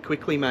 Really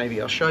quickly, maybe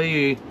I'll show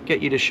you,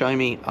 get you to show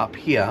me up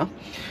here.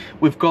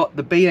 We've got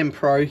the BM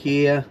Pro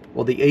here,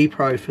 or the E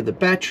Pro for the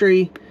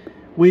battery.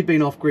 We've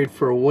been off grid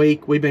for a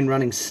week. We've been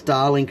running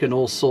Starlink and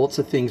all sorts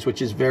of things,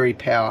 which is very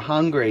power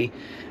hungry.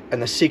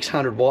 And the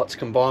 600 watts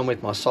combined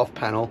with my soft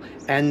panel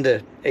and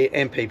the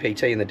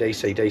MPPT and the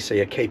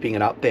DC are keeping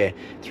it up there.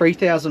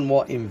 3000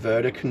 watt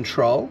inverter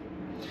control.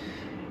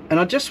 And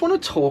I just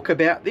want to talk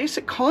about this.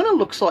 It kind of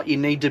looks like you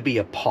need to be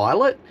a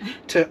pilot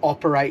to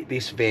operate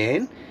this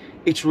van.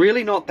 It's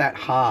really not that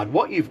hard.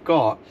 What you've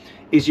got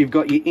is you've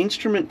got your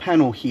instrument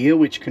panel here,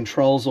 which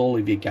controls all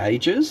of your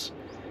gauges.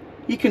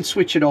 You can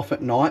switch it off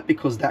at night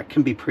because that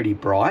can be pretty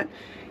bright.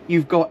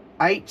 You've got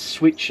 8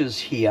 switches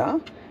here,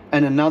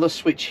 and another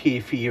switch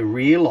here for your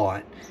rear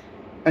light.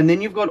 And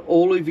then you've got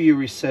all of your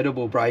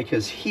resettable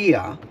breakers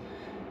here.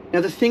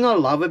 Now the thing I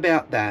love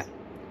about that,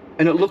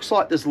 and it looks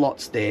like there's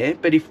lots there,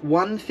 but if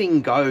one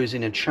thing goes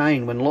in a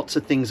chain when lots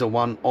of things are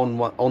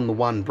on the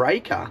one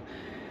breaker,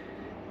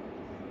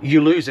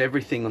 you lose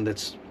everything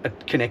that's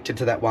connected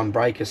to that one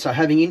breaker. So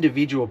having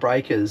individual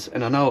breakers,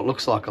 and I know it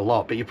looks like a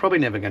lot, but you're probably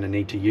never going to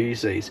need to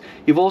use these.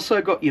 You've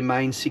also got your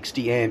main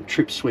 60 amp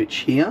trip switch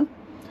here,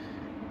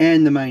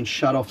 and the main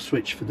shut-off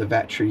switch for the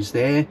batteries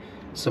there.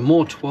 some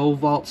more 12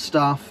 volt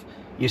stuff,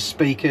 your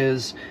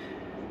speakers.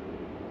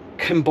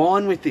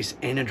 Combined with this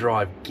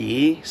Enerdrive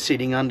gear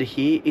sitting under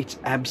here, it's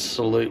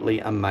absolutely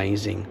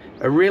amazing.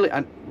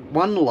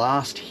 One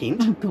last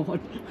hint. Oh God.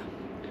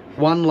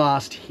 One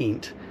last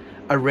hint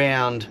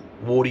around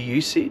water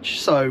usage.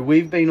 So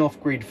we've been off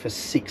grid for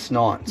 6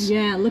 nights.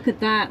 Yeah, look at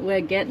that.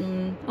 We're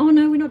getting, oh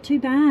no, we're not too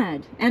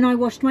bad. And I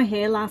washed my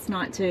hair last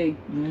night too.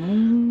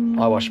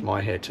 I wash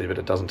my hair too, but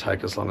it doesn't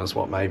take as long as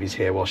what Mavie's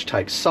hair wash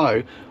takes.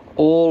 So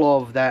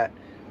all of that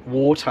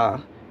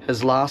water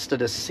has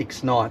lasted us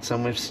 6 nights,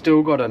 and we've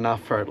still got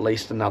enough for at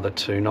least another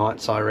 2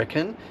 nights, I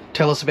reckon.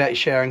 Tell us about your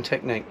showering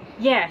technique.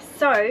 Yes,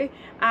 so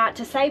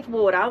to save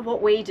water,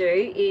 what we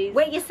do is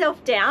wet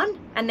yourself down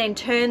and then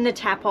turn the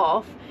tap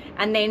off,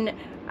 and then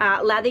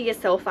lather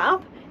yourself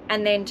up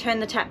and then turn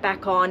the tap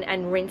back on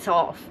and rinse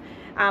off.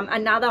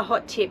 Another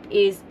hot tip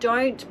is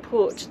don't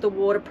put the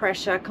water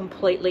pressure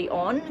completely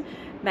on.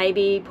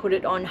 Maybe put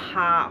it on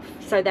half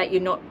so that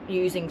you're not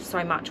using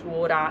so much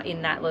water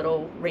in that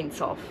little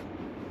rinse off.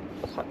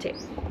 Hot tip.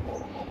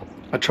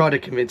 I tried to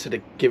convince her to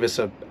give us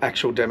an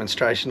actual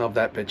demonstration of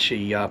that, but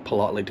she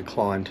politely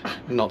declined.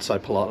 Not so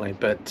politely,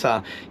 but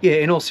yeah,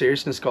 in all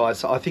seriousness,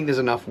 guys, I think there's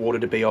enough water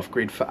to be off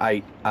grid for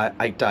 8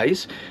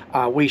 days.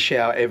 We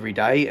shower every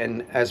day,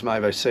 and as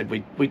Mavo said,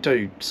 we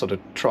do sort of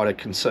try to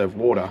conserve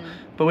water,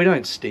 but we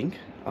don't stink.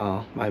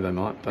 Oh, Mavo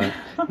might, but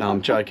no,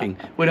 I'm joking.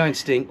 We don't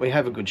stink. We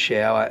have a good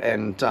shower,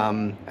 and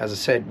as I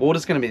said,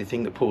 water's going to be the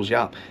thing that pulls you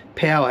up.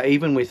 Power,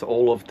 even with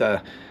all of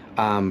the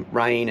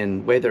rain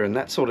and weather and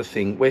that sort of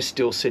thing, we're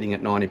still sitting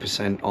at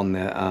 90% on the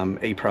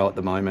ePro at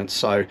the moment.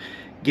 So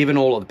given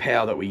all of the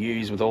power that we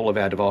use with all of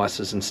our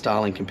devices, and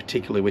Starlink in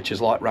particular, which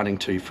is like running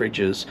 2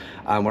 fridges,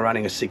 we're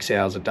running 6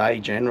 hours a day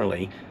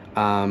generally,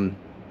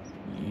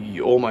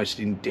 almost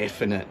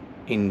indefinite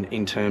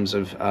in terms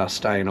of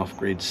staying off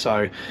grid.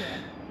 So yeah.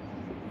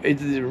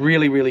 It's a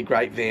really, really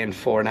great van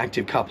for an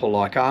active couple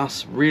like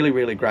us. Really,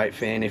 really great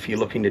van if you're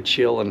looking to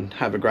chill and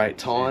have a great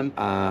time.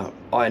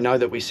 I know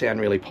that we sound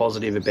really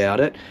positive about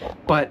it,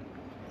 but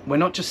we're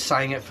not just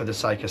saying it for the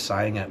sake of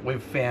saying it.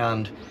 We've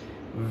found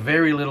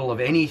very little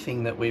of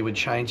anything that we would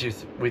change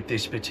with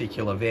this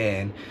particular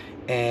van.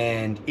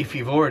 And if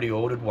you've already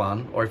ordered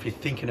one, or if you're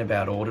thinking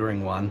about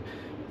ordering one,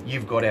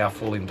 you've got our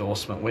full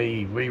endorsement.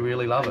 We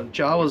really love it.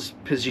 Jawa's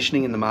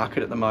positioning in the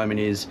market at the moment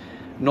is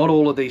not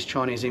all of these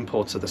Chinese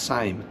imports are the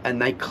same,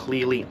 and they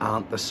clearly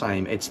aren't the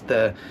same. It's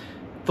the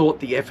thought,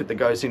 the effort that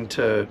goes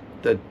into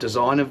the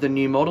design of the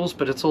new models,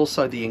 but it's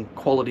also the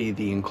quality of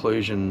the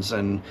inclusions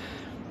and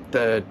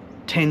the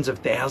tens of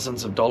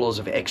thousands of dollars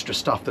of extra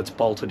stuff that's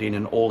bolted in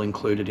and all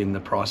included in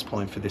the price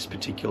point for this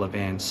particular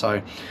van.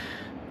 So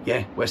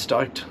yeah, we're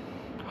stoked.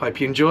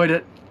 Hope you enjoyed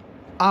it.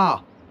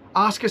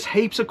 Ask us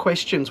heaps of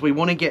questions. We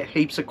want to get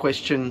heaps of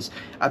questions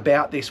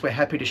about this. We're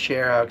happy to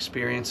share our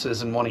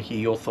experiences and want to hear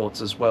your thoughts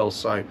as well.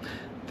 So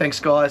thanks,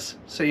 guys.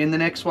 See you in the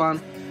next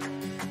one.